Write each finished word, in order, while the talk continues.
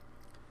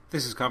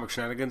This is Comic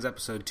Shenanigans,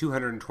 episode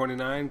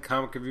 229,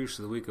 comic reviews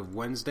for the week of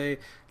Wednesday,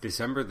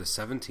 December the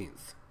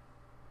 17th.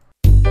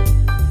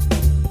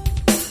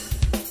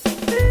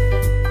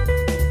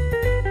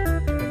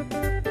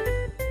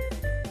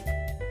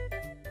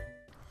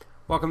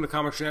 Welcome to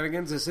Comic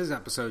Shenanigans. This is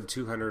episode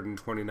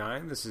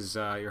 229. This is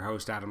your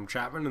host, Adam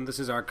Chapman, and this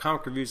is our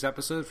comic reviews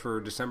episode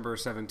for December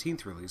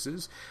 17th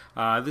releases.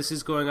 This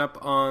is going up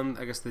on,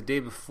 I guess, the day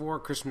before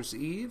Christmas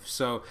Eve,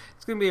 so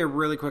it's going to be a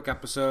really quick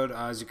episode.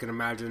 As you can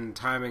imagine,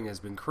 timing has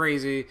been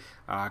crazy.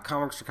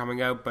 Comics are coming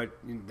out, but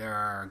there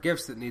are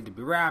gifts that need to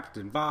be wrapped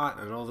and bought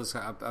and all this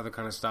other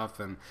kind of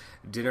stuff, and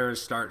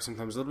dinners start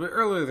sometimes a little bit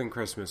earlier than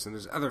Christmas, and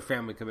there's other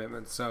family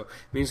commitments, so it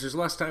means there's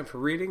less time for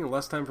reading and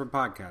less time for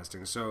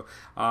podcasting. So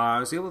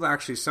I was able to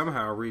actually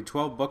somehow read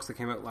 12 books that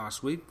came out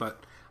last week,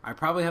 but I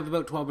probably have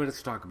about 12 minutes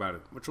to talk about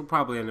it, which will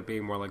probably end up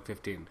being more like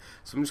 15.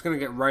 So I'm just going to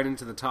get right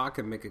into the talk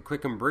and make it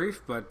quick and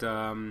brief, but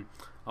a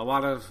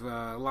lot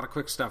of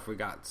quick stuff we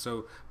got.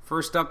 So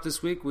first up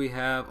this week, we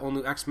have All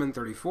New X-Men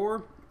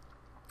 34.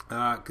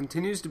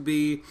 Continues to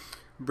be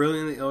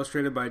brilliantly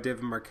illustrated by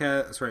David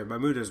Marquez. Sorry,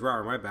 Mahmoud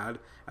Asrar, my bad.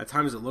 At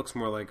times it looks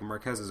more like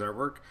Marquez's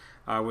artwork,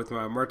 with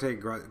Marte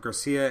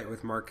Garcia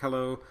with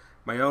Marcelo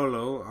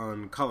Maiolo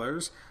on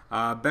colors.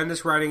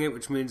 Bendis writing it,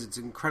 which means it's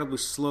incredibly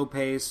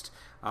slow-paced.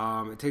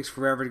 It takes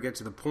forever to get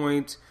to the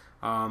point.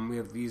 We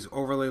have these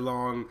overly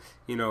long,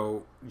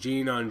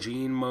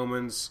 gene-on-gene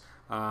moments.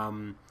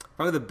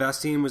 Probably the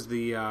best scene was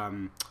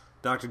the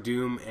Doctor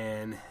Doom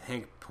and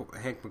Hank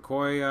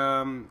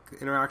McCoy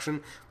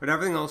interaction, but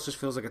everything else just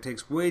feels like it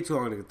takes way too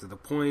long to get to the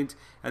point.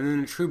 And then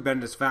in true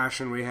Bendis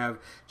fashion, we have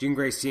Jean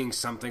Grey seeing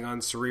something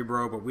on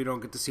Cerebro, but we don't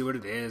get to see what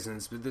it is, and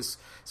it's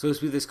supposed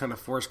to be this kind of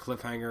forced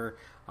cliffhanger.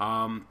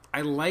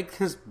 I like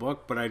this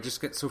book, but I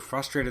just get so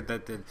frustrated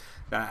that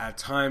at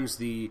times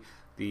the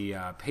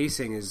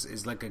pacing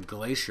is like a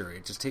glacier.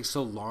 It just takes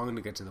so long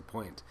to get to the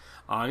point.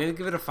 I'm going to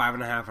give it a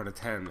 5.5 out of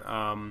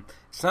 10.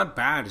 It's not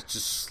bad. It's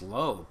just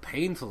slow,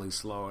 painfully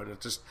slow, and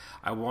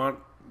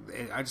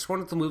I just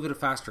want it to move at a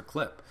faster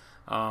clip.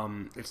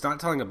 It's not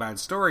telling a bad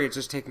story. It's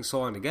just taking so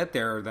long to get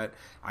there that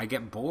I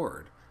get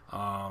bored.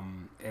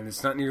 And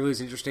it's not nearly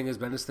as interesting as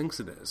Bendis thinks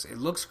it is. It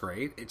looks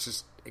great.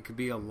 It could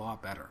be a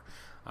lot better.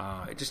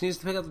 It just needs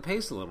to pick up the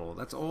pace a little.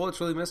 That's all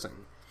it's really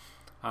missing.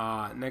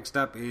 Next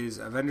up is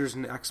Avengers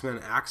and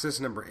X-Men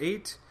Axis number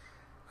 8.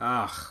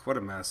 What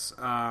a mess.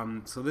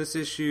 So this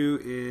issue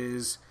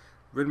is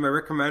written by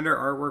Rick Remender,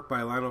 artwork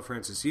by Lionel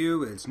Francis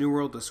Yu. It's New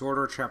World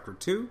Disorder Chapter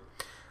 2.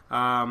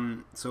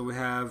 So we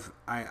have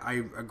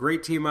a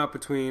great team up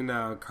between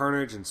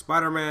Carnage and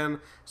Spider-Man.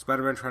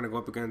 Spider-Man trying to go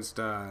up against,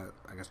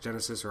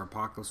 Genesis or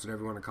Apocalypse,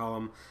 whatever you want to call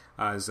him,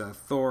 as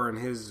Thor and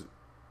his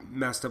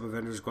messed up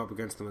Avengers go up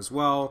against them as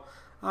well.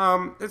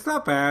 It's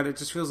not bad. It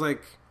just feels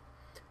like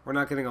we're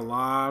not getting a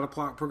lot of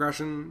plot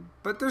progression,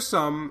 but there's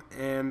some,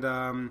 and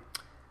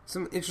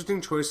some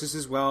interesting choices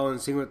as well, and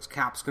seeing what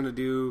Cap's going to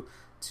do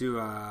to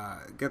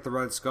get the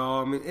Red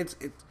Skull. I mean, it's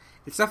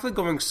definitely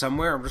going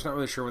somewhere. I'm just not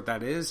really sure what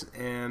that is,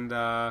 and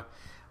I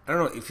don't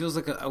know. It feels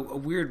like a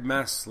weird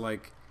mess.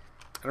 Like,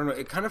 I don't know.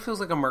 It kind of feels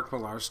like a Mark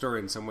Millar story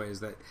in some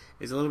ways that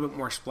is a little bit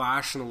more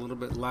splash and a little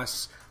bit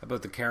less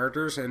about the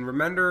characters. And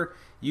Remender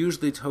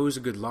usually toes a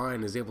good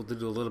line, is able to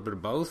do a little bit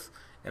of both.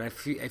 And I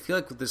feel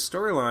like with this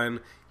storyline,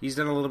 he's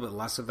done a little bit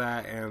less of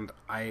that, and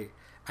I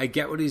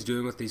get what he's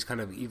doing with these kind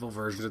of evil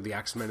versions of the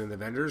X-Men and the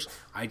Avengers.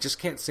 I just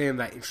can't say I'm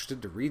that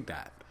interested to read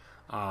that.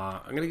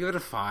 I'm going to give it a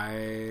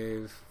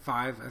 5,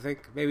 I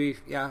think. Maybe,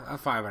 a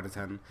 5 out of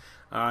 10.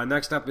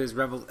 Next up is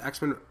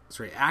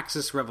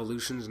Axis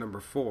Revolutions number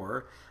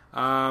 4.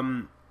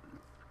 I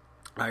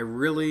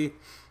really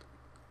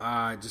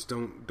just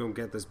don't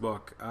get this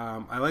book.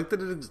 I like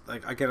that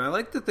I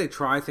like that they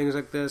try things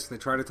like this. They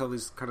try to tell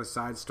these kind of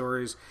side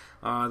stories.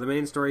 The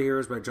main story here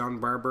is by John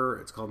Barber.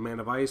 It's called Man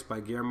of Ice by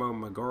Guillermo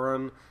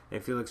Magoran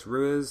and Felix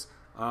Ruiz.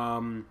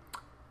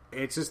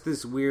 It's just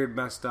this weird,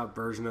 messed up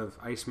version of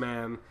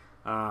Iceman.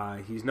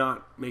 He's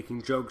not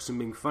making jokes and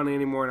being funny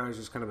anymore. Now he's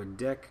just kind of a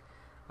dick.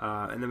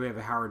 And then we have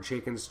a Howard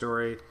Chaykin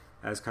story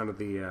as kind of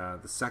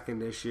the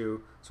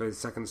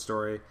second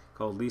story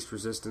called Least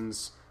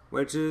Resistance,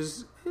 which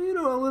is, a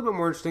little bit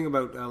more interesting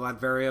about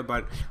Latveria,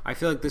 but I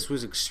feel like this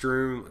was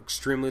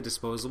extremely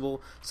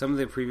disposable. Some of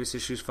the previous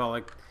issues felt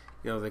like,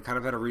 they kind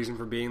of had a reason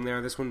for being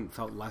there. This one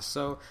felt less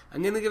so.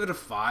 I'm going to give it a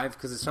 5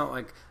 because it's not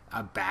like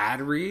a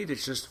bad read. It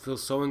just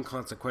feels so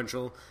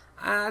inconsequential.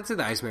 I'd say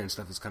the Iceman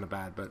stuff is kind of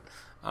bad, but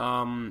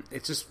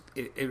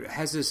it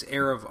has this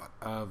air of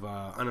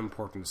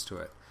unimportance to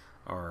it,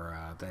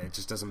 or that it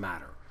just doesn't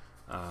matter.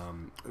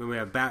 Then we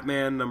have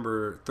Batman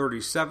number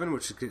 37,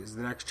 which is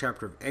the next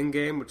chapter of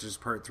Endgame, which is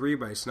part 3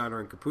 by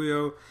Snyder and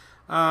Capullo.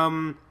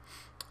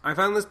 I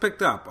found this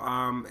picked up.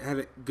 It had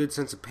a good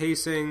sense of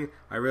pacing.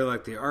 I really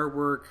like the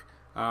artwork.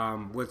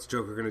 What's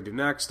Joker going to do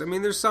next? I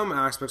mean, there's some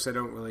aspects I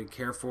don't really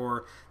care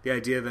for. The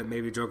idea that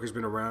maybe Joker's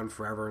been around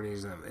forever and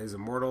he's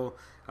immortal.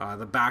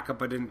 The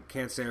backup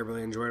can't say I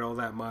really enjoyed all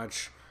that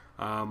much.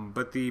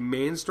 But the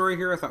main story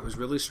here I thought was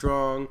really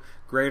strong.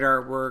 Great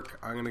artwork.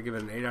 I'm going to give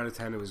it an 8 out of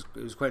 10. It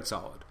was quite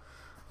solid.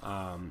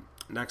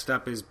 Next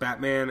up is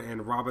Batman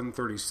and Robin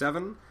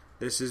 37.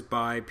 This is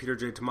by Peter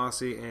J.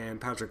 Tomasi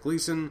and Patrick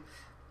Gleason.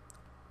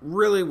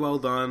 Really well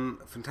done.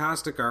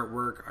 Fantastic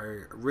artwork.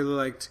 I really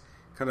liked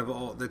kind of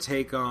all the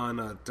take on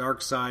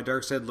Darkseid.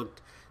 Darkseid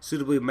looked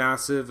suitably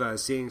massive.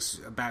 Seeing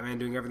Batman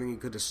doing everything he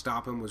could to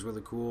stop him was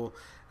really cool.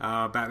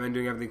 Batman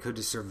doing everything he could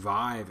to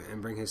survive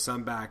and bring his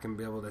son back and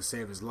be able to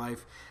save his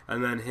life.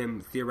 And then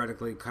him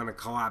theoretically kind of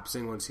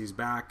collapsing once he's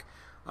back.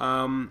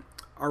 A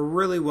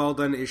really well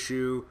done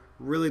issue.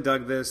 Really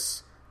dug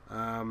this.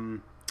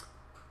 And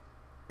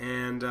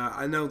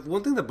I know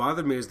one thing that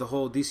bothered me is the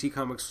whole DC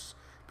Comics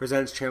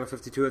Presents Channel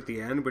 52 at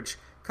the end, which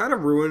kind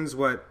of ruins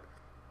what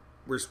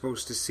we're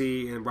supposed to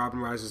see in Robin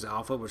Rises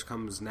Alpha, which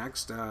comes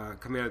next,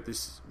 coming out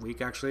this week,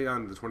 actually,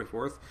 on the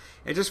 24th.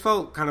 It just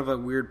felt kind of a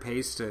weird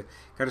pace to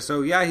kind of,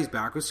 so, yeah, he's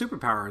back with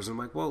superpowers. I'm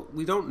like, well,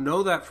 we don't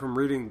know that from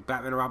reading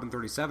Batman and Robin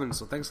 37,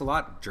 so thanks a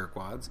lot,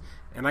 jerkwads.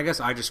 And I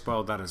guess I just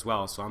spoiled that as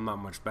well, so I'm not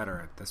much better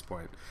at this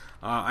point.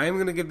 I am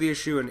going to give the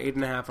issue an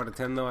 8.5 out of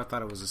 10, though. I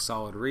thought it was a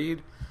solid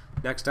read.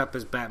 Next up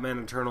is Batman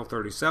Eternal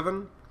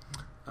 37.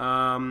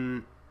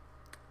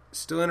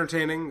 Still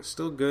entertaining,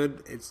 still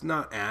good. It's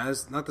not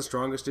the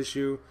strongest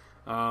issue.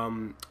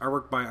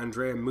 Artwork by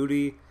Andrea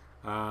Moody,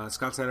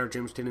 Scott Snyder,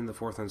 James Tynion the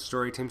fourth on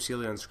story, Tim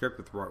Seeley on script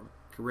with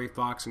Ray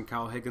Fox and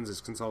Kyle Higgins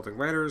as consulting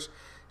writers.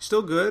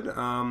 Still good.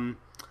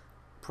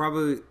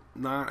 Probably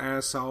not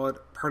as solid.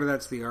 Part of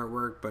that's the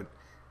artwork, but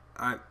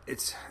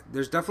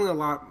there's definitely a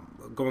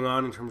lot going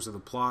on in terms of the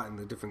plot and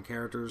the different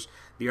characters.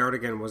 The art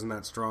again wasn't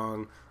that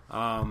strong.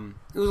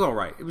 It was all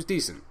right. It was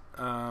decent.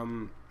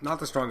 Not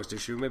the strongest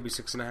issue, maybe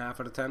 6.5 out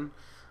of 10.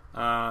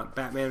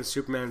 Batman and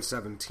Superman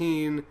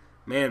 17.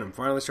 Man, I'm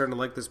finally starting to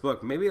like this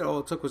book. Maybe all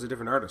it took was a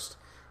different artist.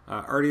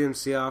 Ardian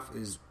Syaf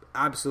is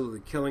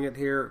absolutely killing it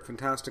here.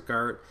 Fantastic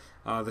art.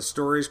 The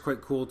story is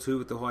quite cool too,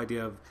 with the whole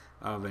idea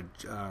of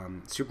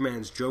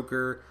Superman's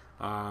Joker.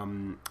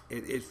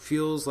 It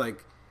feels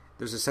like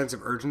there's a sense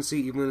of urgency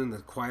even in the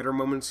quieter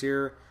moments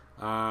here.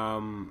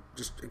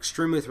 Just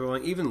extremely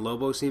thrilling. Even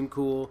Lobo seemed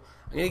cool.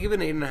 I'm going to give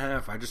it an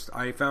 8.5.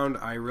 I found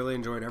I really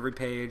enjoyed every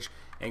page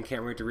and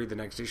can't wait to read the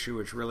next issue,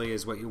 which really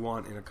is what you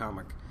want in a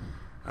comic.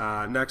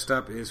 Next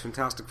up is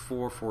Fantastic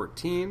Four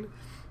 14.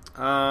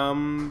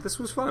 This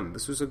was fun.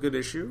 This was a good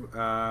issue.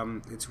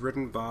 It's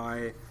written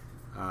by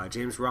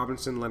James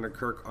Robinson, Leonard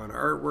Kirk on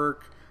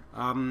artwork.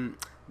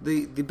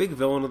 The big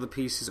villain of the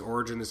piece, his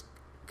origin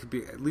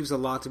leaves a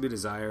lot to be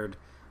desired.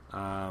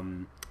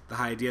 The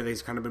idea that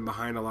he's kind of been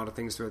behind a lot of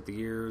things throughout the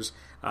years,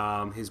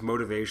 his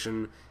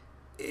motivation,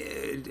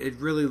 it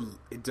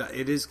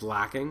is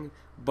lacking.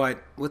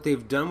 But what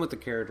they've done with the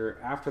character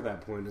after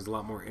that point is a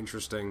lot more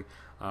interesting.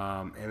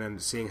 And then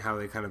seeing how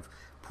they kind of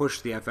push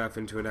the FF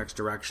into a next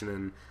direction,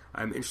 and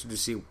I'm interested to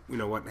see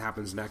what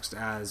happens next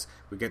as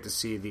we get to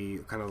see the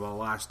kind of the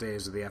last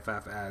days of the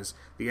FF, as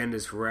the end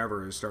is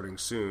forever is starting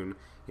soon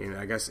in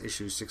I guess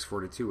issue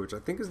 642, which I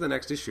think is the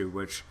next issue.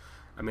 Which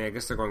I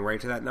guess they're going right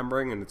to that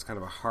numbering, and it's kind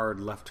of a hard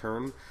left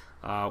turn,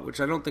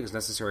 which I don't think is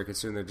necessary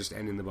considering they're just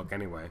ending the book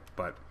anyway.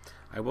 But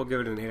I will give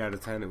it an 8 out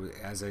of 10.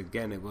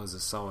 It was a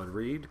solid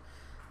read.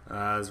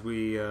 As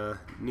we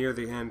near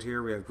the end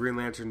here, we have Green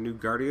Lantern New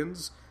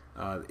Guardians,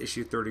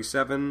 issue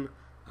 37.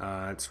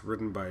 It's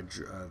written by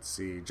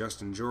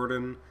Justin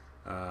Jordan,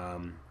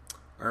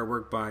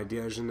 artwork by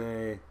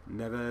Diogene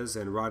Neves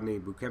and Rodney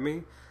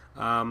Bukemi.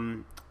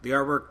 The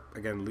artwork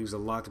again leaves a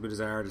lot to be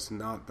desired. It's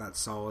not that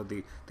solid.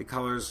 The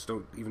colors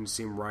don't even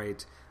seem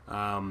right.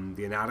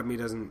 The anatomy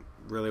doesn't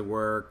really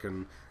work,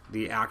 and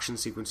the action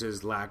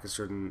sequences lack a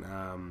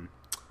certain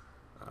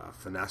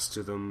finesse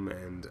to them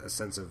and a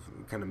sense of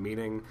kind of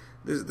meaning.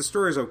 The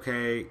story is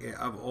okay.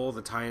 Of all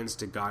the tie-ins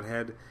to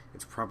Godhead,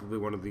 it's probably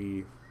one of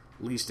the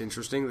least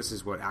interesting. This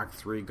is what Act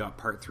 3 got,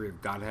 Part 3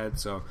 of Godhead.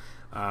 So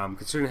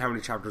considering how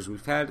many chapters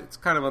we've had, it's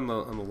kind of on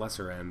the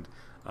lesser end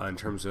in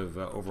terms of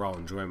overall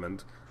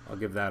enjoyment. I'll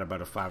give that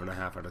about a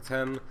 5.5 out of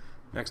 10.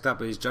 Next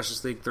up is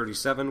Justice League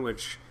 37,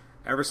 which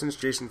ever since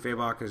Jason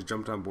Fabok has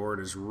jumped on board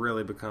has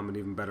really become an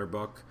even better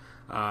book.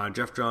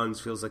 Jeff Johns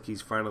feels like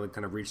he's finally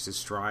kind of reached his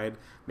stride.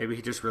 Maybe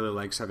he just really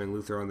likes having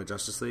Luthor on the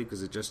Justice League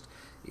because it just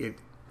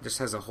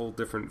has a whole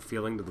different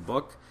feeling to the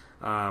book.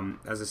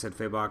 As I said,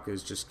 Fabok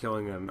is just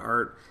killing it in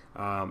art.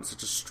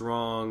 Such a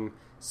strong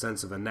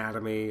sense of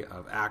anatomy,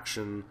 of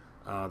action.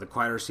 The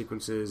quieter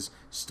sequences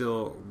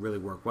still really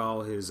work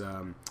well. His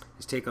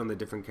take on the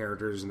different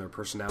characters and their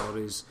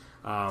personalities.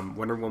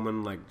 Wonder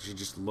Woman, she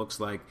just looks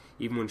like,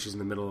 even when she's in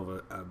the middle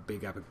of a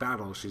big epic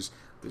battle, she's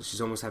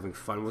almost having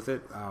fun with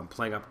it,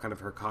 playing up kind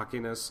of her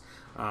cockiness.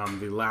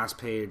 The last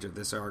page of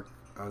this arc,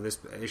 this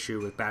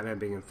issue with Batman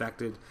being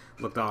infected,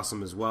 looked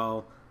awesome as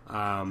well.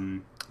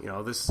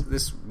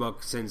 This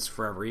book, since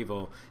Forever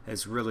Evil,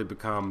 has really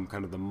become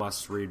kind of the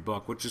must-read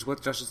book, which is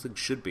what Justice League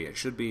should be. It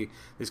should be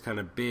this kind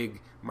of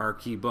big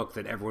marquee book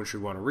that everyone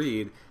should want to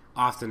read.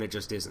 Often it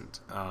just isn't.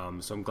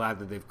 So I'm glad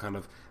that they've kind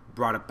of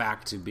brought it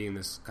back to being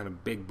this kind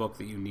of big book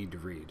that you need to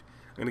read.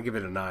 I'm going to give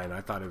it a 9.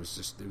 I thought it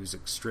was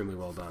extremely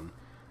well done.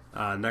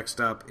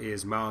 Next up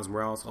is Miles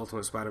Morales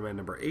Ultimate Spider-Man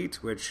number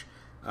 8, which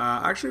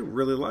I actually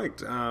really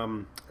liked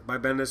by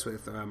Bendis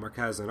with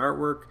Marquez and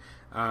artwork.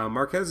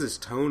 Marquez's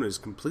tone is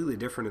completely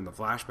different in the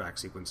flashback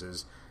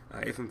sequences,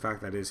 if in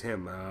fact that is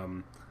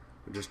him.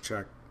 Just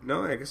check.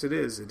 No, I guess it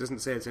is. It doesn't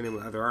say it's any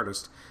other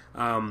artist.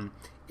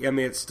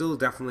 It's still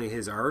definitely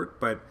his art,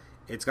 but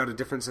it's got a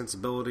different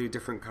sensibility,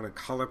 different kind of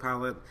color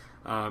palette.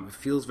 It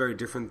feels very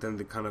different than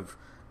the kind of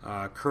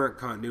current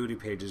continuity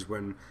pages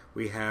when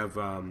we have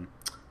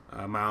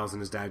Miles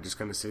and his dad just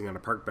kind of sitting on a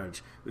park bench.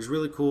 It was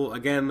really cool.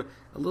 Again,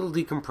 a little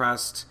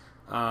decompressed,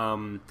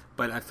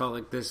 but I felt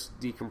like this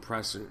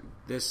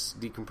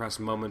decompressed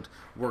moment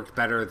worked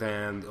better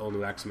than the All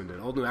New X-Men did.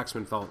 All New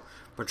X-Men felt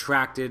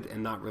protracted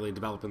and not really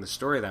developing the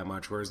story that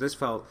much, whereas this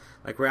felt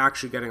like we're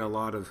actually getting a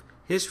lot of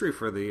history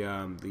for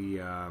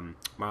the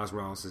Miles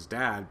Morales'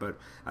 dad, but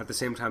at the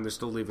same time they're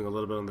still leaving a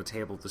little bit on the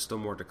table. There's still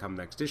more to come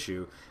next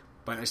issue,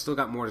 but I still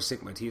got more to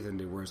sink my teeth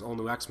into, whereas All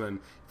New X-Men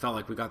felt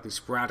like we got these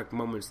sporadic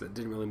moments that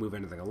didn't really move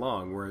anything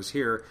along, whereas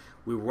here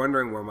we were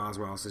wondering where Miles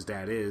Morales'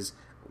 dad is.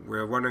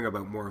 We're wondering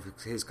about more of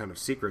his kind of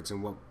secrets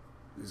and what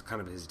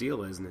kind of his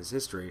deal is and his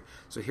history.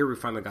 So here we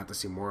finally got to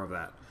see more of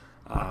that.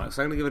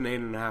 So I'm going to give it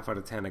an 8.5 out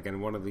of 10.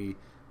 Again, one of the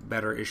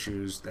better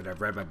issues that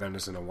I've read by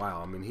Bendis in a while.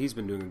 I mean, he's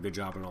been doing a good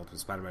job in Ultimate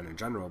Spider-Man in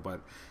general,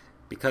 but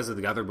because of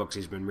the other books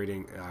he's been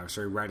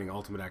writing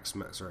Ultimate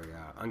X-Men,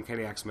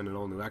 Uncanny X-Men and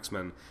All New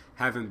X-Men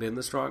haven't been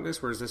the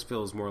strongest, whereas this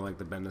feels more like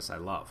the Bendis I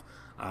love.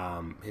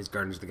 His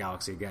Guardians of the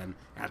Galaxy, again,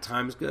 at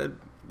times good,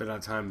 but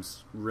at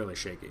times really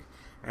shaky.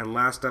 And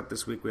last up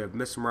this week we have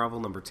Miss Marvel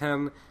number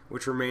 10,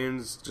 which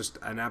remains just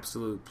an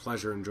absolute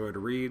pleasure and joy to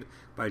read,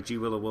 by G.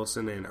 Willow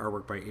Wilson and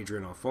artwork by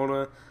Adrian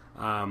Alfona.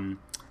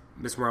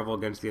 Miss Marvel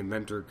Against the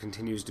Inventor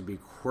continues to be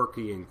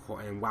quirky and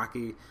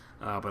wacky,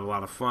 but a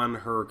lot of fun.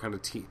 Her kind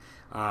of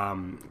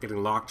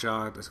getting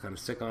Lockjaw, just kind of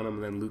sick on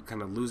him, and then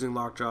kind of losing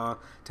Lockjaw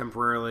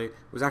temporarily. It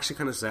was actually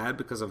kind of sad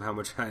because of how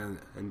much I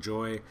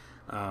enjoy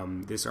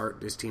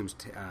this team's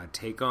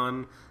take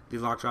on the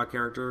Lockjaw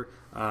character.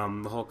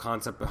 The whole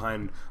concept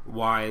behind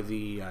why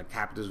the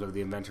captives of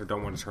the Inventor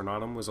don't want to turn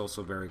on him was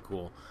also very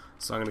cool.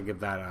 So I'm going to give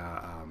that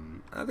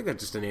I think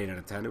just an 8 out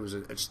of 10. It was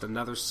just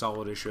another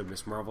solid issue of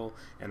Miss Marvel,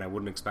 and I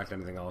wouldn't expect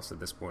anything else at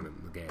this point in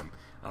the game.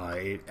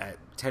 At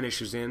 10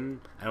 issues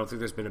in, I don't think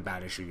there's been a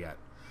bad issue yet.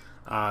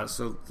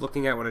 So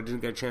looking at what I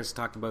didn't get a chance to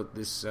talk about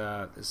this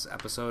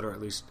episode, or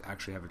at least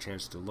actually have a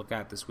chance to look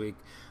at this week,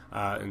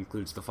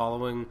 includes the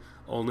following: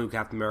 All New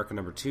Captain America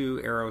number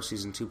 2, Arrow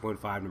Season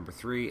 2.5 number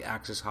 3,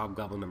 Axis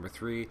Hobgoblin number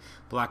 3,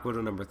 Black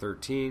Widow number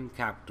 13,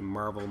 Captain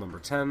Marvel number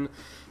 10,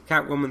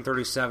 Catwoman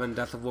 37,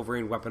 Death of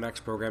Wolverine Weapon X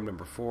Program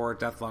number 4,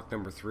 Deathlock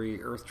number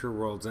 3, Earth True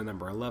Worlds End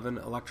number 11,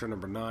 Elektra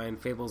number 9,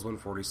 Fables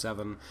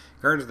 147,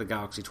 Guardians of the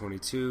Galaxy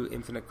 22,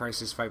 Infinite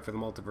Crisis Fight for the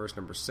Multiverse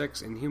number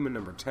 6, Inhuman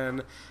number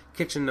 10,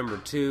 Kitchen number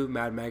 2,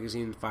 Mad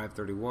Magazine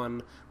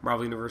 531,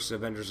 Marvel Universe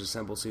Avengers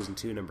Assemble Season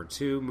 2 number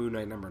 2, Moon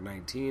Knight number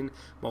 19,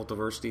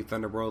 Multiversity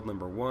Thunderworld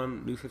number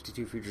 1, New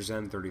 52 Futures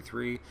End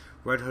 33,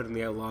 Red Hood and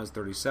the Outlaws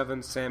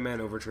 37,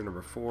 Sandman Overture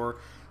number 4,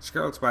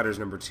 Scarlet Spiders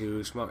number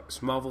 2,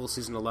 Smallville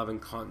Season 11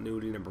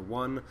 Continuity number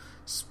 1,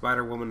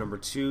 Spider-Woman number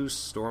 2,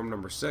 Storm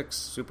number 6,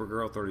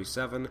 Supergirl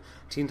 37,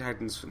 Teen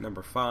Titans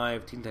number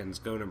 5, Teen Titans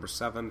Go number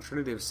 7,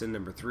 Trinity of Sin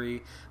number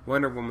 3,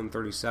 Wonder Woman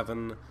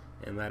 37,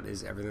 and that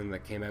is everything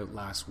that came out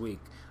last week.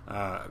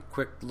 A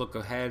quick look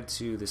ahead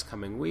to this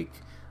coming week.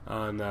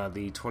 On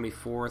the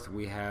 24th,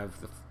 we have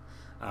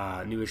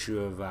the new issue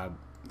of,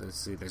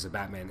 there's a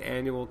Batman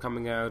annual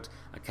coming out,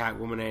 a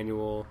Catwoman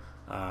annual,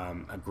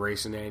 a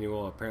Grayson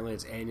annual. Apparently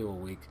it's annual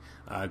week.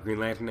 Green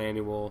Lantern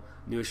annual,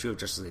 new issue of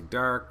Justice League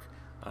Dark,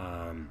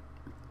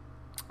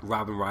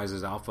 Robin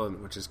Rises Alpha,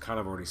 which is kind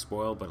of already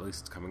spoiled, but at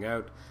least it's coming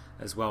out,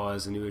 as well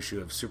as a new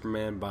issue of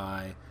Superman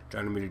by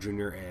John Romita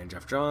Jr. and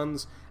Jeff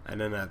Johns. And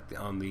then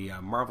on the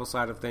Marvel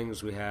side of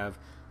things, we have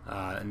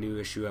a new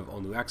issue of All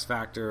New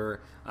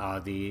X-Factor,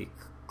 the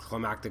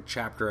climactic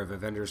chapter of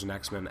Avengers and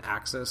X-Men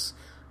Axis.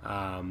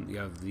 You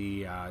have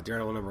the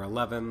Daredevil number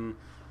 11,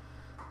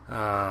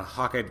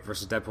 Hawkeye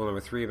vs. Deadpool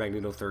number 3,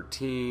 Magneto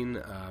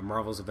 13,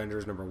 Marvel's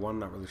Avengers number 1,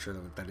 not really sure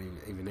what that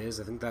even is.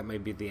 I think that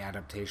might be the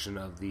adaptation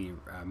of the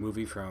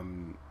movie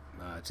from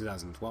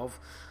 2012.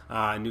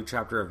 A new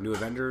chapter of New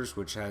Avengers,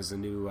 which has a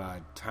new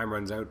Time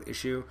Runs Out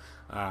issue.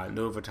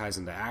 Nova ties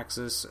into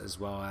Axis, as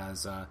well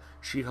as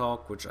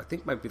She-Hulk, which I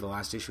think might be the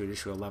last issue at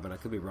issue 11. I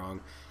could be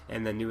wrong.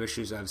 And then new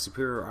issues of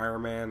Superior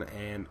Iron Man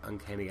and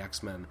Uncanny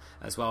X-Men,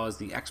 as well as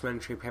the X-Men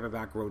trade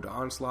paperback Road to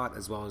Onslaught,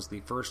 as well as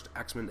the first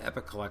X-Men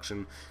Epic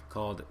Collection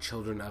called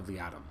Children of the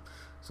Atom.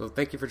 So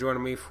thank you for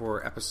joining me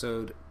for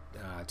episode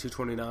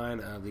 229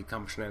 of the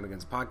Comic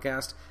Shenanigans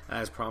podcast.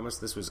 As promised,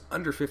 this was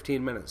under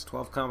 15 minutes.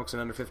 12 comics in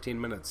under 15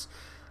 minutes.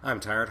 I'm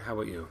tired. How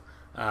about you?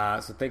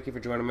 So thank you for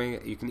joining me.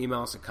 You can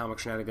email us at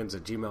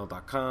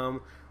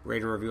comicshenanigans@gmail.com,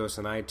 rate and review us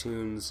on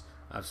iTunes,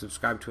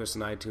 subscribe to us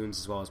on iTunes,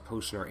 as well as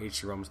post in our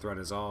HC Realms thread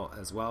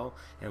as well,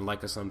 and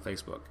like us on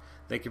Facebook.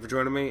 Thank you for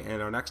joining me,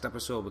 and our next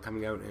episode will be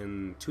coming out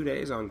in 2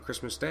 days on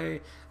Christmas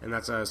Day, and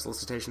that's a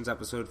solicitations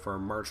episode for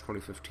March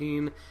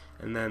 2015.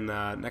 And then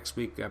next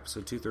week,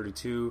 episode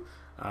 232,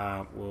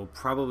 will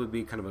probably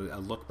be kind of a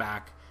look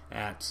back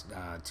at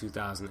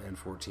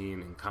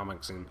 2014 in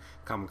comics and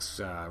comics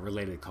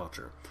related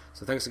culture.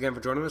 So thanks again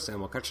for joining us, and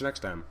we'll catch you next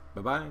time.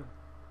 Bye-bye.